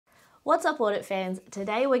What's up, audit fans?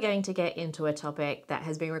 Today we're going to get into a topic that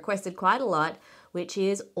has been requested quite a lot, which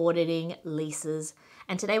is auditing leases.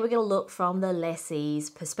 And today we're going to look from the lessee's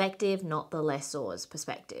perspective, not the lessor's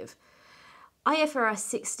perspective. IFRS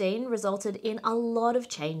 16 resulted in a lot of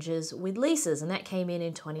changes with leases, and that came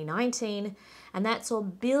in 2019, and that saw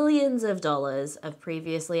billions of dollars of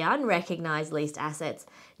previously unrecognized leased assets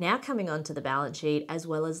now coming onto the balance sheet, as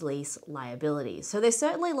well as lease liabilities. So there's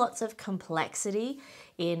certainly lots of complexity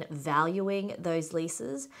in valuing those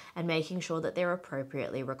leases and making sure that they're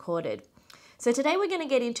appropriately recorded. So today we're going to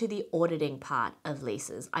get into the auditing part of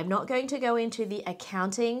leases. I'm not going to go into the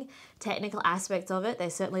accounting technical aspects of it.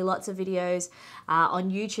 There's certainly lots of videos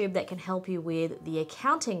on YouTube that can help you with the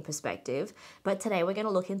accounting perspective, but today we're going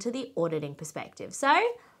to look into the auditing perspective. So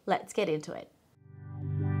let's get into it.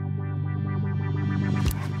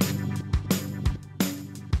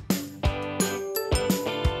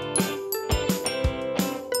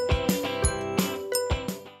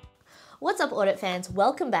 What's up, audit fans?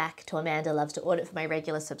 Welcome back to Amanda Loves to Audit for my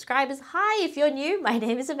regular subscribers. Hi, if you're new, my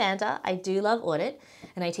name is Amanda. I do love audit,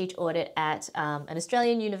 and I teach audit at an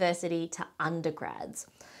Australian university to undergrads.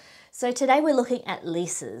 So today we're looking at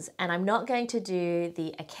leases, and I'm not going to do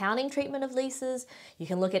the accounting treatment of leases. You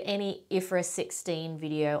can look at any IFRS 16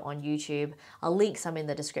 video on YouTube. I'll link some in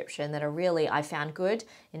the description that are really, I found good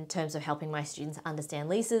in terms of helping my students understand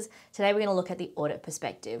leases. Today we're going to look at the audit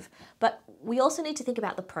perspective, but we also need to think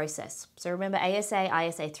about the process. So remember,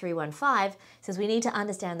 ISA 315 says we need to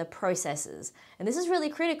understand the processes. And this is really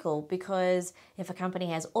critical because if a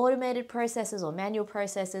company has automated processes or manual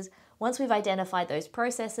processes, once we've identified those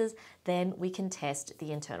processes, then we can test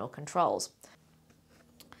the internal controls.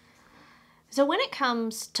 So when it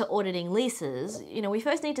comes to auditing leases, we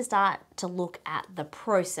first need to start to look at the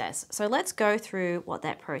process. So let's go through what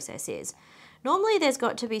that process is. Normally there's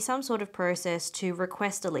got to be some sort of process to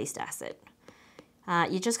request a leased asset.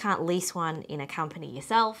 You just can't lease one in a company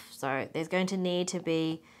yourself, so there's going to need to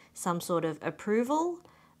be some sort of approval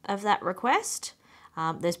of that request.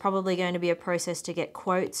 There's probably going to be a process to get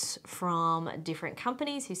quotes from different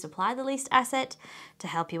companies who supply the leased asset to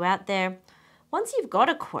help you out there. Once you've got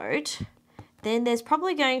a quote, then there's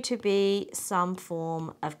probably going to be some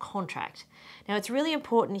form of contract. Now, it's really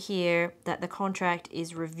important here that the contract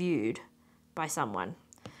is reviewed by someone.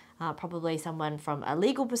 Probably someone from a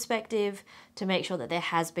legal perspective to make sure that there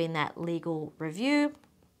has been that legal review.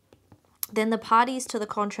 Then the parties to the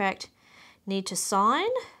contract need to sign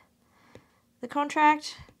the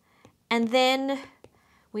contract, and then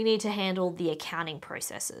we need to handle the accounting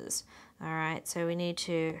processes. All right, so we need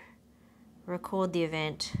to record the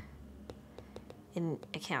event in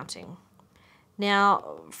accounting.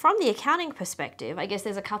 Now, from the accounting perspective, I guess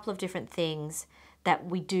there's a couple of different things that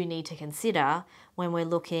we do need to consider when we're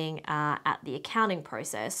looking at the accounting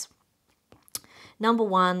process. Number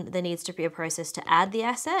one, there needs to be a process to add the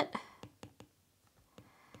asset,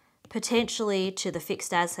 potentially to the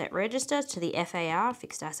fixed asset register, to the FAR,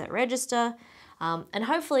 fixed asset register. And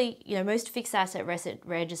hopefully, most fixed asset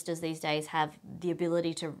registers these days have the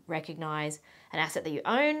ability to recognize an asset that you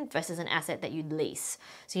own versus an asset that you lease.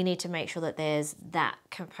 So you need to make sure that there's that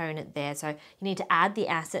component there. So you need to add the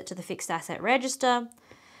asset to the fixed asset register.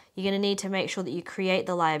 You're going to need to make sure that you create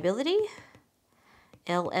the liability.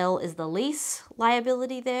 LL is the lease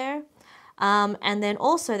liability there. And then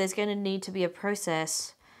also there's going to need to be a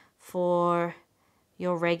process for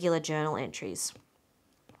your regular journal entries.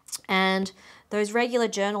 And those regular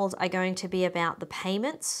journals are going to be about the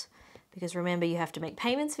payments, because remember, you have to make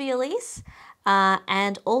payments for your lease,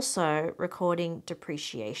 and also recording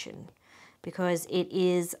depreciation, because it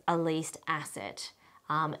is a leased asset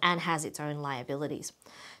and has its own liabilities.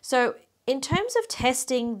 So in terms of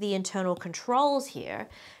testing the internal controls here,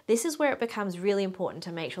 this is where it becomes really important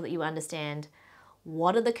to make sure that you understand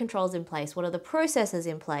what are the controls in place, what are the processes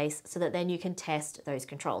in place, so that then you can test those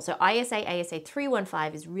controls. So ISA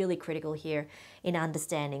 315 is really critical here in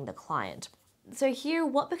understanding the client. So here,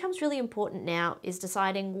 what becomes really important now is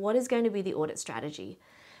deciding what is going to be the audit strategy.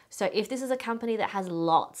 So if this is a company that has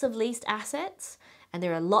lots of leased assets, and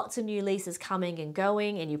there are lots of new leases coming and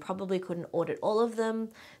going, and you probably couldn't audit all of them,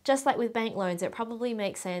 just like with bank loans, it probably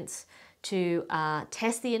makes sense to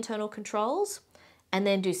test the internal controls and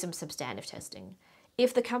then do some substantive testing.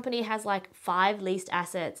 If the company has like 5 leased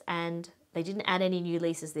assets and they didn't add any new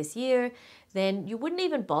leases this year, then you wouldn't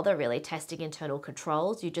even bother really testing internal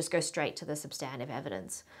controls. You just go straight to the substantive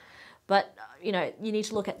evidence. But you need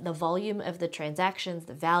to look at the volume of the transactions,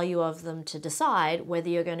 the value of them, to decide whether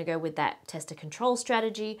you're going to go with that test to control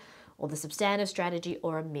strategy or the substantive strategy,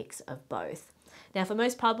 or a mix of both. Now, for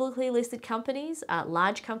most publicly listed companies,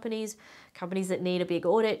 large companies, companies that need a big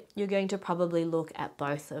audit, you're going to probably look at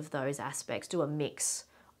both of those aspects, do a mix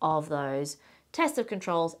of those tests of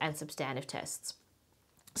controls and substantive tests.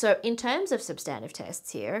 So in terms of substantive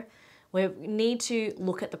tests here, we need to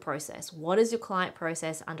look at the process. What is your client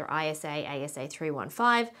process under ASA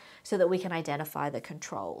 315 so that we can identify the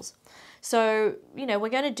controls? So, we're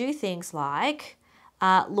going to do things like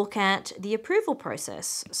look at the approval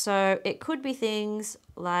process. So it could be things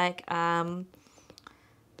like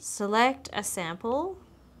select a sample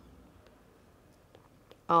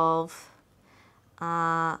of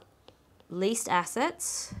leased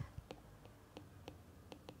assets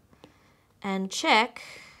and check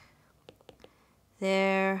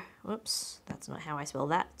there, whoops, that's not how I spell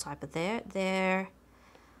that, type it there. There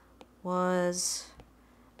was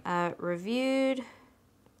reviewed,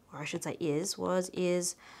 or I should say is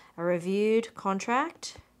a reviewed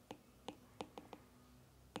contract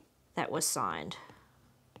that was signed.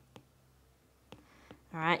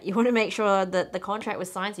 All right, you want to make sure that the contract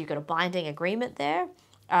was signed, so you've got a binding agreement there,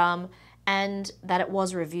 and that it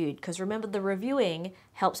was reviewed. Because remember, the reviewing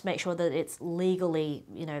helps make sure that it's legally,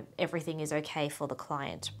 everything is okay for the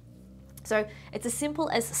client. So it's as simple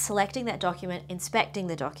as selecting that document, inspecting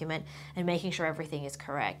the document, and making sure everything is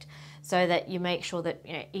correct, so that you make sure that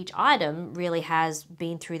each item really has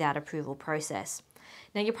been through that approval process.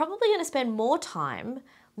 Now, you're probably going to spend more time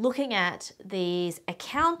looking at these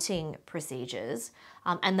accounting procedures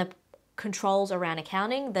and the controls around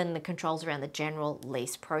accounting than the controls around the general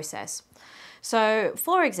lease process. So,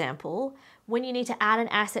 for example, when you need to add an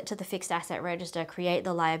asset to the fixed asset register, create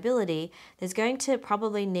the liability, there's going to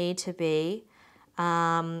probably need to be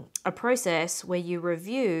a process where you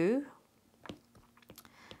review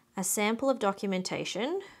a sample of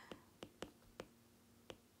documentation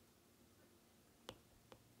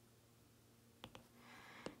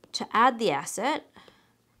to add the asset,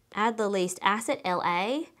 add the leased asset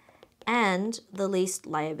LA, and the leased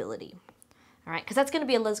liability. All right, because there's going to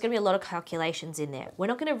be a lot of calculations in there. We're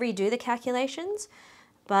not going to redo the calculations,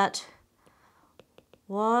 but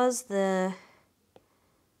was the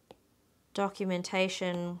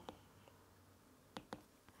documentation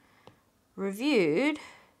reviewed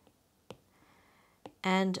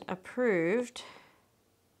and approved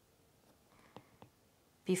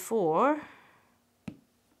before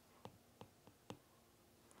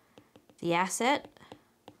the asset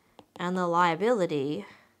and the liability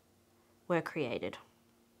were created?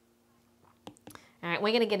 All right,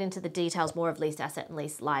 we're going to get into the details more of leased asset and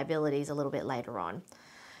leased liabilities a little bit later on.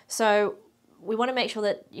 So we want to make sure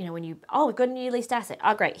that, when we've got a new leased asset.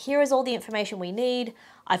 Oh, great. Here is all the information we need.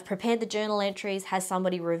 I've prepared the journal entries. Has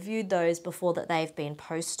somebody reviewed those before that they've been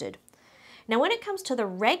posted? Now, when it comes to the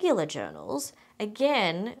regular journals,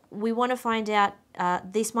 again, we want to find out,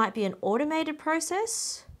 this might be an automated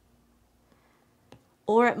process,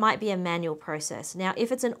 or it might be a manual process. Now,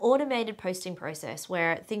 if it's an automated posting process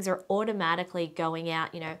where things are automatically going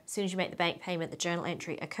out, as soon as you make the bank payment, the journal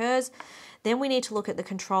entry occurs, then we need to look at the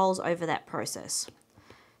controls over that process.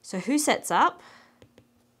 So who sets up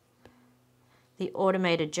the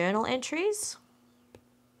automated journal entries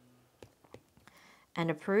and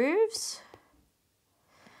approves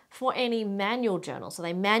for any manual journal? So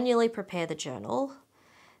they manually prepare the journal,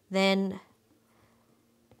 then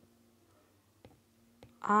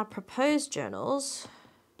are proposed journals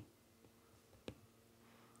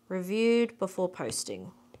reviewed before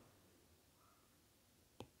posting?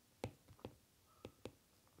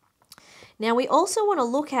 Now, we also want to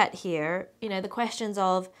look at here, the questions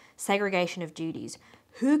of segregation of duties.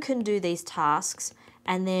 Who can do these tasks,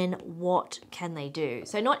 and then what can they do?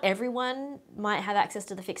 So not everyone might have access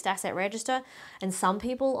to the fixed asset register, and some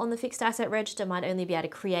people on the fixed asset register might only be able to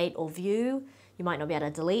create or view. You might not be able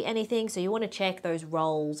to delete anything, so you want to check those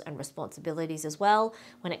roles and responsibilities as well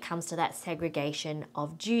when it comes to that segregation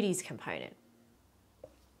of duties component.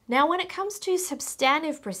 Now, when it comes to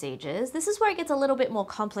substantive procedures, this is where it gets a little bit more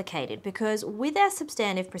complicated, because with our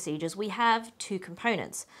substantive procedures, we have two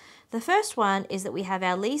components. The first one is that we have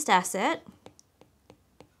our leased asset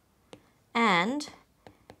and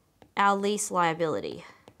our lease liability.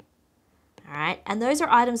 All right, and those are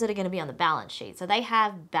items that are going to be on the balance sheet. So they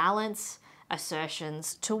have balance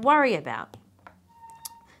assertions to worry about.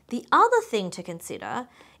 The other thing to consider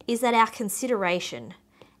is that our consideration,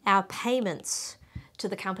 our payments to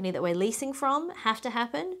the company that we're leasing from have to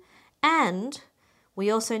happen, and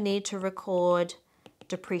we also need to record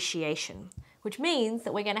depreciation, which means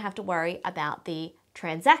that we're going to have to worry about the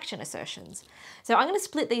transaction assertions. So I'm going to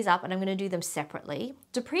split these up and I'm going to do them separately.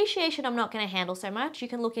 Depreciation I'm not going to handle so much. You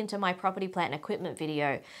can look into my property, plant and equipment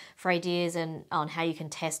video for ideas on how you can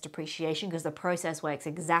test depreciation, because the process works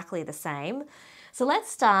exactly the same. So let's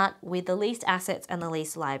start with the leased assets and the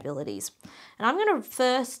leased liabilities. And I'm going to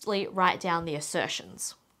firstly write down the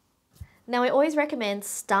assertions. Now, I always recommend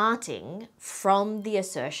starting from the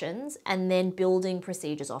assertions and then building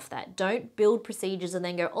procedures off that. Don't build procedures and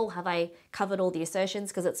then go, oh, have I covered all the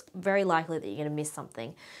assertions? Because it's very likely that you're going to miss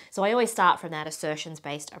something. So I always start from that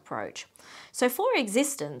assertions-based approach. So for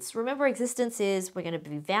existence, remember existence is we're going to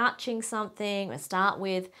be vouching something. We'll start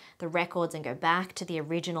with the records and go back to the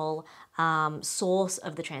original source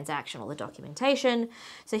of the transaction or the documentation.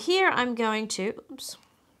 So here I'm going to,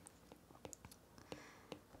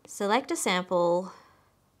 select a sample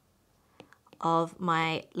of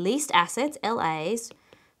my leased assets, LAs,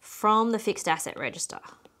 from the fixed asset register,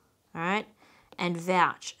 all right, and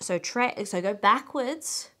vouch. So go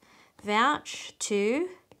backwards, vouch to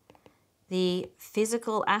the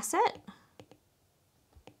physical asset.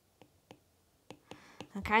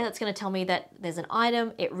 Okay, that's going to tell me that there's an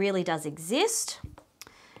item, it really does exist.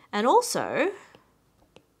 And also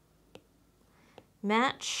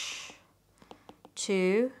match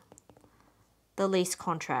to the lease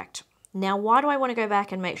contract. Now, why do I want to go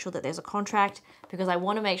back and make sure that there's a contract? Because I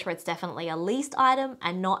want to make sure it's definitely a leased item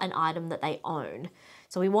and not an item that they own.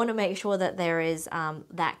 So we want to make sure that there is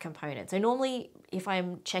that component. So normally, if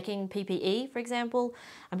I'm checking PPE, for example,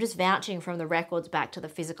 I'm just vouching from the records back to the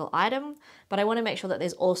physical item, but I want to make sure that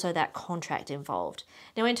there's also that contract involved.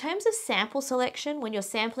 Now, in terms of sample selection, when you're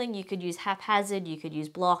sampling, you could use haphazard, you could use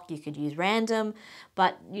block, you could use random,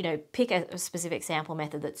 but pick a specific sample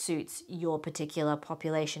method that suits your particular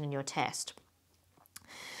population in your test.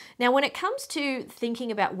 Now, when it comes to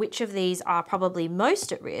thinking about which of these are probably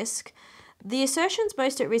most at risk, the assertions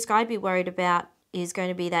most at risk I'd be worried about is going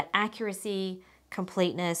to be that accuracy,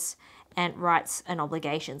 completeness, and rights and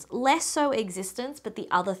obligations. Less so existence, but the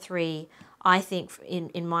other three, I think,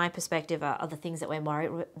 in my perspective, are the things that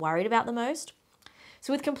we're worried about the most.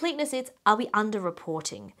 So with completeness, it's, are we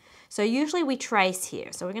underreporting? So usually we trace here.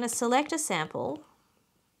 So we're going to select a sample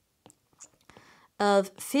of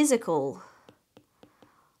physical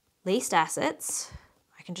leased assets.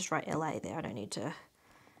 I can just write LA there, I don't need to.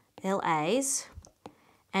 LAs,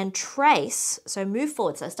 and trace, so move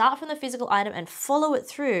forward. So start from the physical item and follow it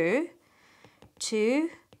through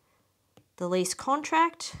to the lease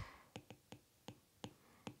contract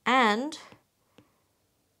and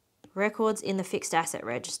records in the fixed asset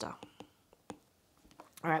register.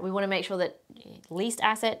 All right, we want to make sure that leased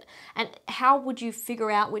asset, and how would you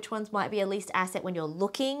figure out which ones might be a leased asset when you're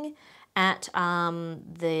looking at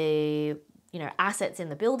the assets in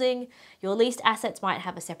the building? Your leased assets might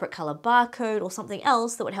have a separate color barcode or something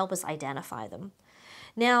else that would help us identify them.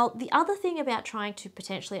 Now, the other thing about trying to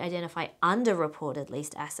potentially identify underreported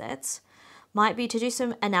leased assets might be to do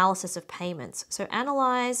some analysis of payments. So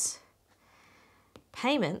analyze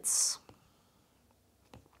payments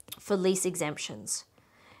for lease exemptions.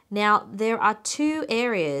 Now, there are two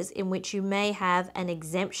areas in which you may have an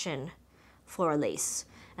exemption for a lease.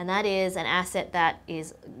 And that is an asset that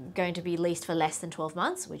is going to be leased for less than 12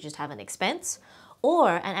 months, we just have an expense, or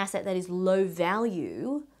an asset that is low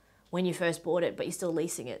value when you first bought it, but you're still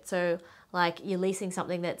leasing it. So like you're leasing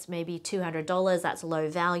something that's maybe $200, that's low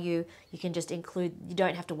value. You can just include, you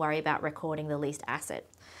don't have to worry about recording the leased asset.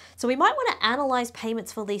 So we might want to analyze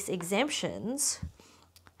payments for lease exemptions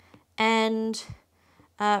and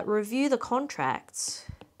review the contracts,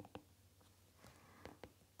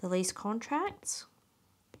 the lease contracts,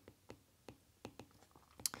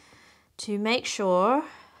 to make sure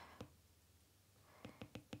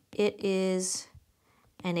it is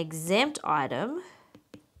an exempt item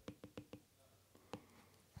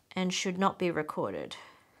and should not be recorded.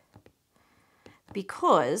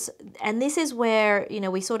 Because, and this is where,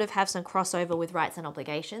 we sort of have some crossover with rights and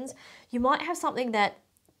obligations. You might have something that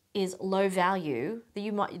is low value, that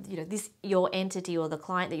you might, your entity or the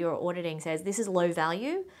client that you're auditing says this is low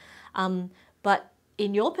value, but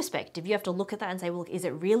in your perspective, you have to look at that and say, well, is it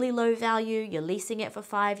really low value? You're leasing it for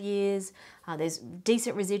 5 years. There's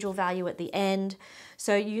decent residual value at the end.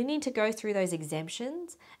 So you need to go through those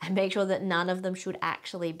exemptions and make sure that none of them should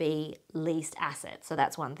actually be leased assets. So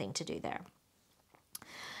that's one thing to do there.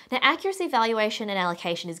 Now, accuracy, valuation, and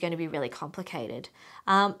allocation is going to be really complicated.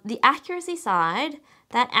 The accuracy side,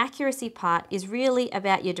 that accuracy part is really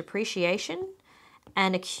about your depreciation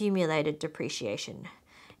and accumulated depreciation.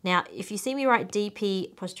 Now, if you see me write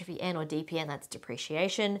DP'(N) or DPN, that's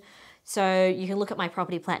depreciation. So you can look at my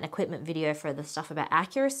property, plant and equipment video for the stuff about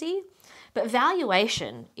accuracy. But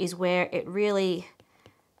valuation is where it really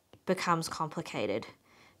becomes complicated,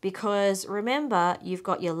 because remember, you've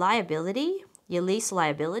got your liability, your lease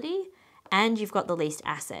liability, and you've got the leased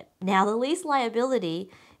asset. Now, the lease liability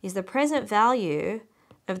is the present value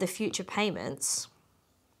of the future payments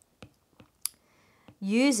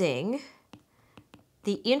using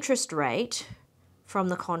the interest rate from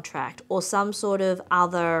the contract or some sort of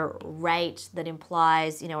other rate that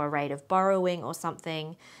implies, a rate of borrowing or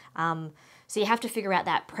something. So you have to figure out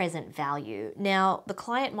that present value. Now, the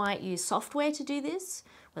client might use software to do this,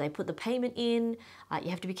 where they put the payment in. You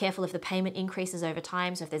have to be careful if the payment increases over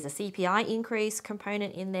time. So if there's a CPI increase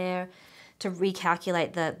component in there, to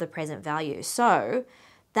recalculate the present value. So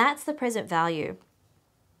that's the present value,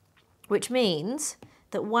 which means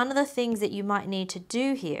that one of the things that you might need to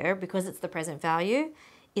do here, because it's the present value,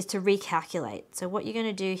 is to recalculate. So what you're going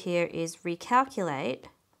to do here is recalculate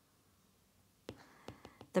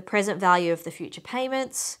the present value of the future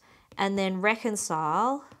payments and then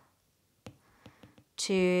reconcile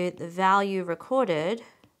to the value recorded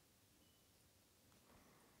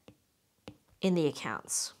in the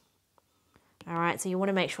accounts. All right, so you want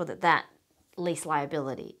to make sure that that lease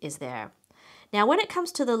liability is there. Now, when it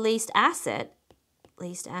comes to the leased asset,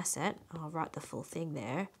 I'll write the full thing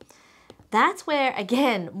there. That's where,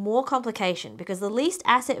 again, more complication, because the leased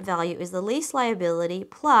asset value is the lease liability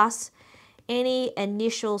plus any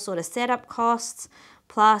initial sort of setup costs,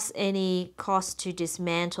 plus any cost to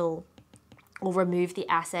dismantle or remove the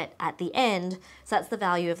asset at the end. So that's the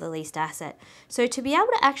value of the leased asset. So to be able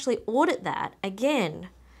to actually audit that, again,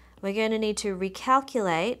 we're going to need to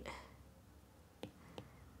recalculate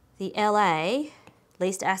the LA,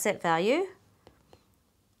 leased asset value,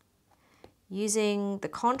 using the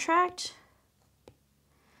contract,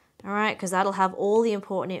 all right, because that'll have all the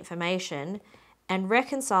important information, and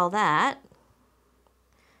reconcile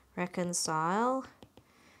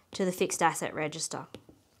to the fixed asset register,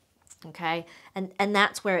 okay? And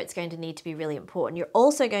that's where it's going to need to be really important. You're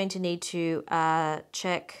also going to need to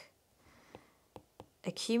check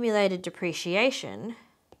accumulated depreciation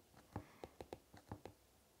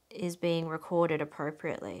is being recorded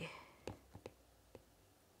appropriately.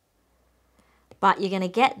 But you're going to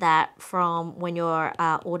get that from when you're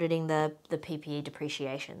auditing the PPE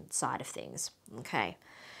depreciation side of things. Okay,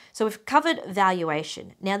 so we've covered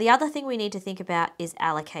valuation. Now, the other thing we need to think about is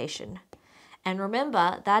allocation. And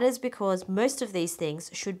remember, that is because most of these things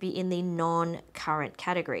should be in the non-current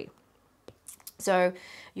category. So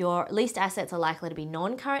your leased assets are likely to be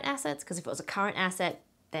non-current assets, because if it was a current asset,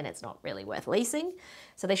 then it's not really worth leasing.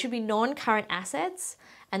 So they should be non-current assets,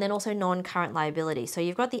 and then also non-current liability. So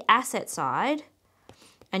you've got the asset side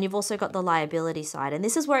and you've also got the liability side. And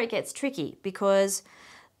this is where it gets tricky, because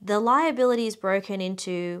the liability is broken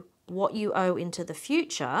into what you owe into the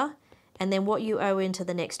future and then what you owe into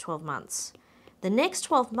the next 12 months. The next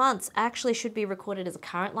 12 months actually should be recorded as a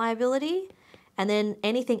current liability, and then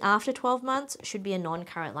anything after 12 months should be a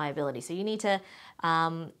non-current liability. So you need to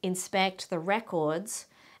inspect the records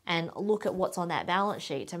and look at what's on that balance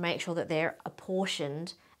sheet to make sure that they're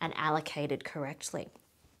apportioned and allocated correctly.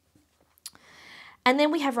 And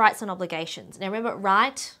then we have rights and obligations. Now remember,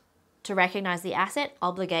 right to recognize the asset,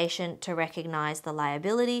 obligation to recognize the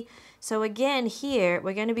liability. So again, here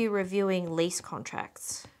we're going to be reviewing lease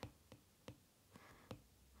contracts.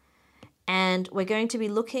 And we're going to be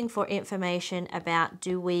looking for information about,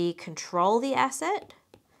 do we control the asset?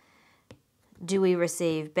 Do we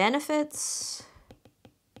receive benefits?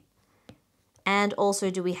 And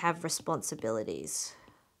also, do we have responsibilities?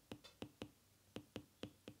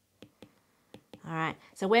 All right,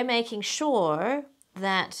 so we're making sure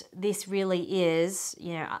that this really is,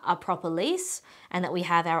 a proper lease, and that we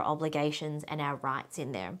have our obligations and our rights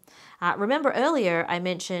in there. Remember earlier I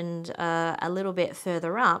mentioned a little bit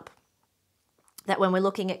further up that when we're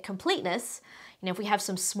looking at completeness, if we have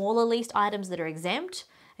some smaller leased items that are exempt,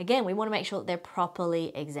 again, we want to make sure that they're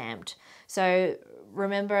properly exempt. So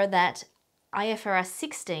remember that IFRS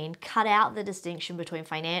 16 cut out the distinction between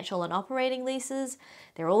financial and operating leases.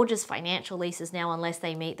 They're all just financial leases now unless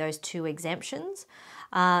they meet those two exemptions.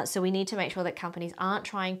 So we need to make sure that companies aren't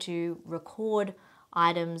trying to record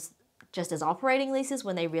items just as operating leases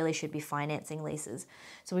when they really should be financing leases.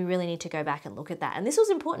 So we really need to go back and look at that. And this was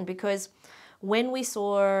important because when we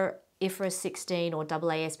saw IFRS 16 or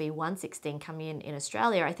AASB 116 come in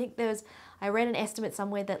Australia, I read an estimate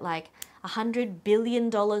somewhere that like $100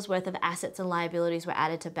 billion worth of assets and liabilities were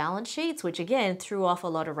added to balance sheets, which again threw off a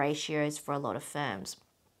lot of ratios for a lot of firms.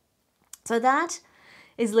 So that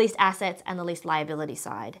is leased assets and the leased liability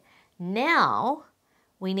side. Now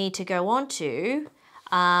we need to go on to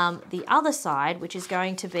the other side, which is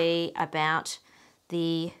going to be about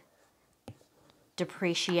the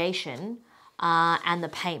depreciation and the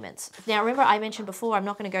payments. Now, remember I mentioned before, I'm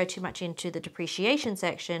not going to go too much into the depreciation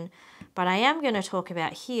section, but I am going to talk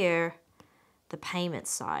about here the payment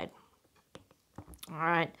side. All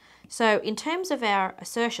right, so in terms of our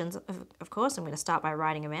assertions, of course, I'm going to start by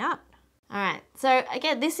writing them out. All right, so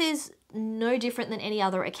again, this is no different than any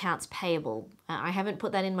other accounts payable. I haven't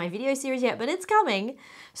put that in my video series yet, but it's coming.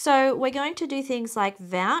 So we're going to do things like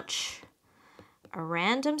vouch a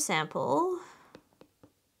random sample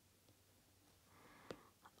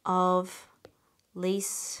of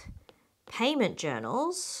lease payment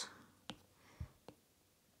journals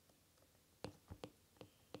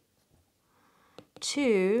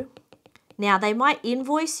to, now they might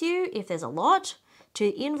invoice you if there's a lot, to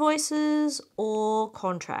invoices or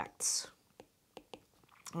contracts.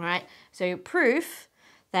 All right, so proof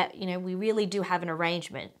that, you know, we really do have an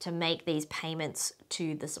arrangement to make these payments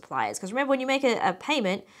to the suppliers. Because remember, when you make a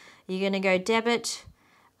payment, you're going to go debit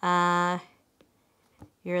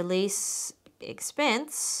your lease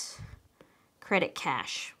expense, credit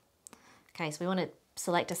cash. Okay, so we want to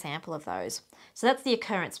select a sample of those. So that's the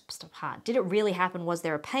occurrence part. Did it really happen? Was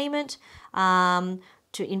there a payment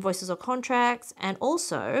to invoices or contracts? And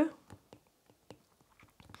also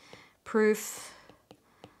proof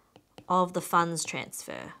of the funds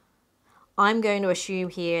transfer. I'm going to assume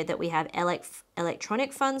here that we have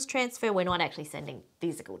electronic funds transfer. We're not actually sending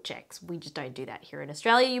physical checks. We just don't do that here in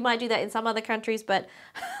Australia. You might do that in some other countries, but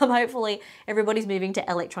hopefully everybody's moving to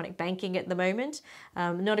electronic banking at the moment.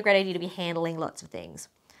 Not a great idea to be handling lots of things.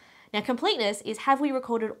 Now, completeness is, have we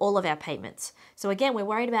recorded all of our payments? So again, we're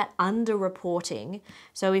worried about under-reporting.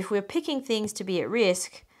 So if we're picking things to be at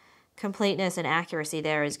risk, completeness and accuracy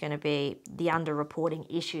there is going to be the under-reporting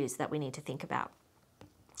issues that we need to think about.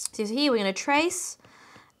 So here we're going to trace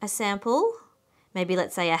a sample, maybe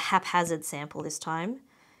let's say a haphazard sample this time.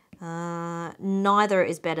 Neither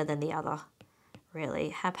is better than the other, really.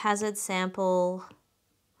 Haphazard sample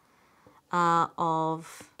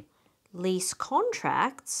of lease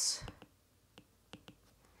contracts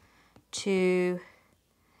to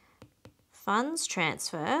funds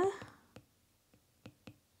transfer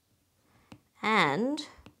and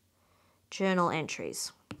journal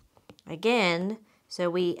entries. Again, so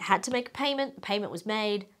we had to make a payment, the payment was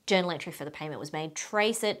made, journal entry for the payment was made,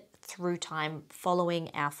 trace it through time following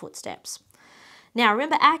our footsteps. Now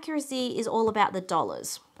remember, accuracy is all about the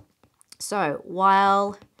dollars. So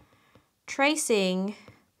while tracing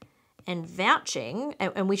and vouching,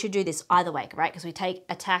 and we should do this either way, right? Because we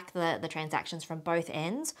attack the transactions from both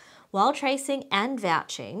ends. While tracing and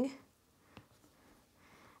vouching,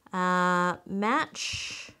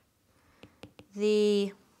 match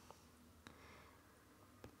the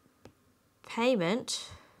payment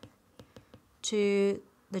to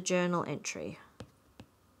the journal entry.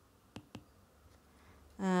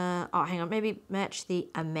 Hang on, maybe match the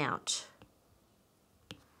amount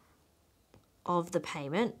of the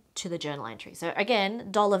payment to the journal entry. So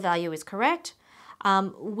again, dollar value is correct.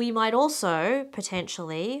 We might also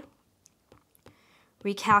potentially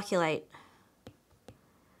recalculate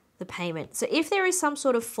the payment. So if there is some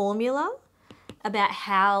sort of formula about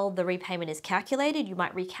how the repayment is calculated, you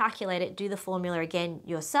might recalculate it, do the formula again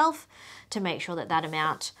yourself to make sure that that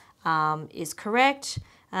amount is correct.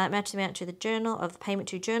 Match the amount to the journal of payment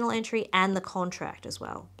to journal entry and the contract as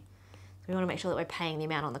well. So we want to make sure that we're paying the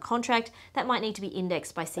amount on the contract. That might need to be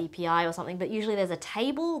indexed by CPI or something, but usually there's a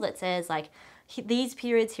table that says like, these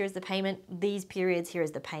periods, here's the payment, these periods, here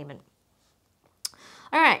is the payment.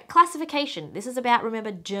 All right, classification. This is about,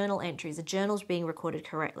 remember, journal entries. The journal's being recorded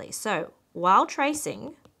correctly. So while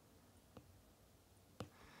tracing,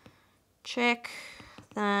 check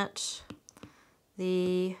that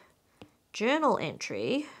the journal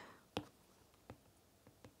entry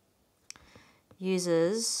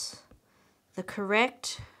uses the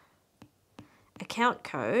correct account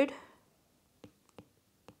code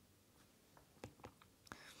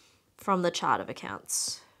from the chart of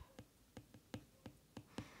accounts.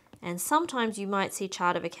 And sometimes you might see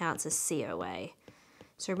chart of accounts as COA.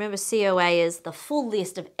 So remember, COA is the full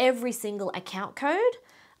list of every single account code.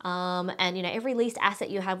 And you know, every leased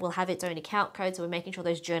asset you have will have its own account code. So we're making sure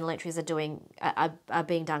those journal entries are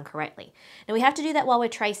being done correctly. Now we have to do that while we're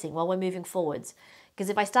tracing, while we're moving forwards. Because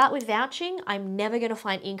if I start with vouching, I'm never going to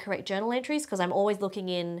find incorrect journal entries because I'm always looking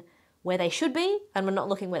in where they should be and we're not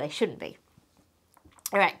looking where they shouldn't be.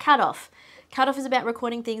 All right, cutoff. Cutoff is about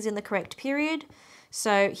recording things in the correct period.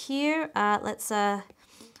 So here, let's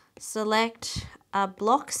select a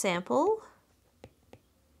block sample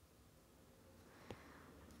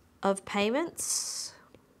of payments,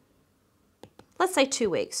 let's say 2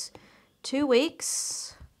 weeks. 2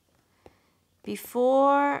 weeks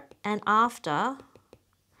before and after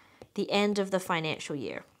the end of the financial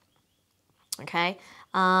year. Okay?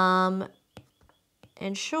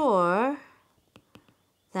 Ensure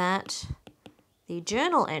that the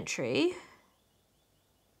journal entry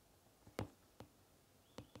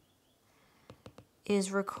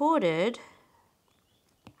is recorded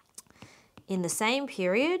in the same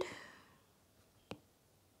period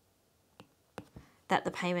that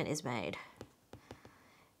the payment is made.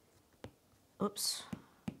 Oops.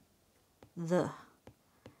 The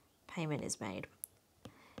payment is made.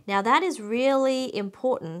 Now that is really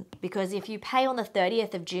important because if you pay on the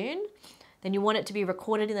 30th of June, then you want it to be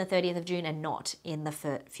recorded in the 30th of June and not in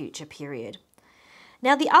the future period.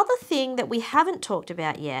 Now the other thing that we haven't talked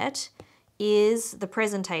about yet is the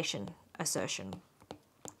presentation assertion,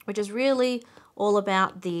 which is really all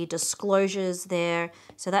about the disclosures there.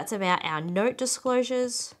 So that's about our note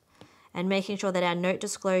disclosures and making sure that our note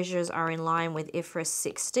disclosures are in line with IFRS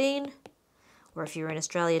 16, or if you're in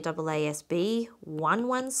Australia, AASB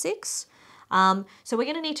 116. So we're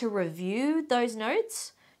going to need to review those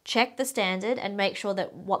notes, check the standard, and make sure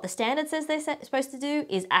that what the standard says they're supposed to do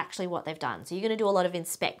is actually what they've done. So you're going to do a lot of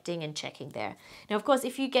inspecting and checking there. Now, of course,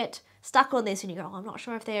 if you get stuck on this and you go, oh, I'm not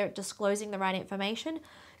sure if they're disclosing the right information,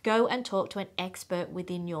 go and talk to an expert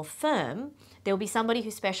within your firm. There will be somebody who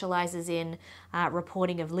specializes in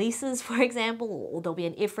reporting of leases, for example, or there'll be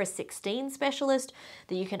an IFRS 16 specialist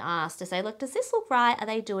that you can ask to say, look, does this look right? Are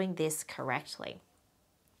they doing this correctly?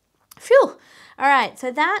 Phew. All right, so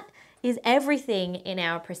that is everything in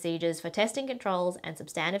our procedures for testing controls and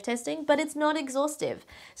substantive testing, but it's not exhaustive.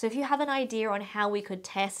 So if you have an idea on how we could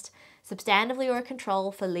test substantively or a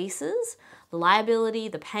control for leases, the liability,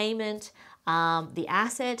 the payment, the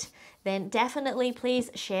asset, then definitely please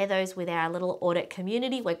share those with our little audit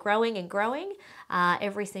community. We're growing and growing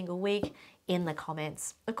every single week in the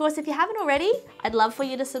comments. Of course, if you haven't already, I'd love for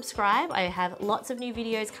you to subscribe. I have lots of new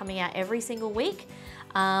videos coming out every single week.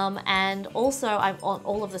 And also I'm on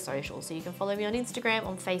all of the socials, so you can follow me on Instagram,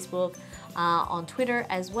 on Facebook, on Twitter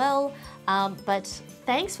as well. But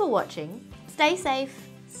thanks for watching. Stay safe,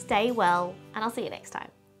 stay well, and I'll see you next time.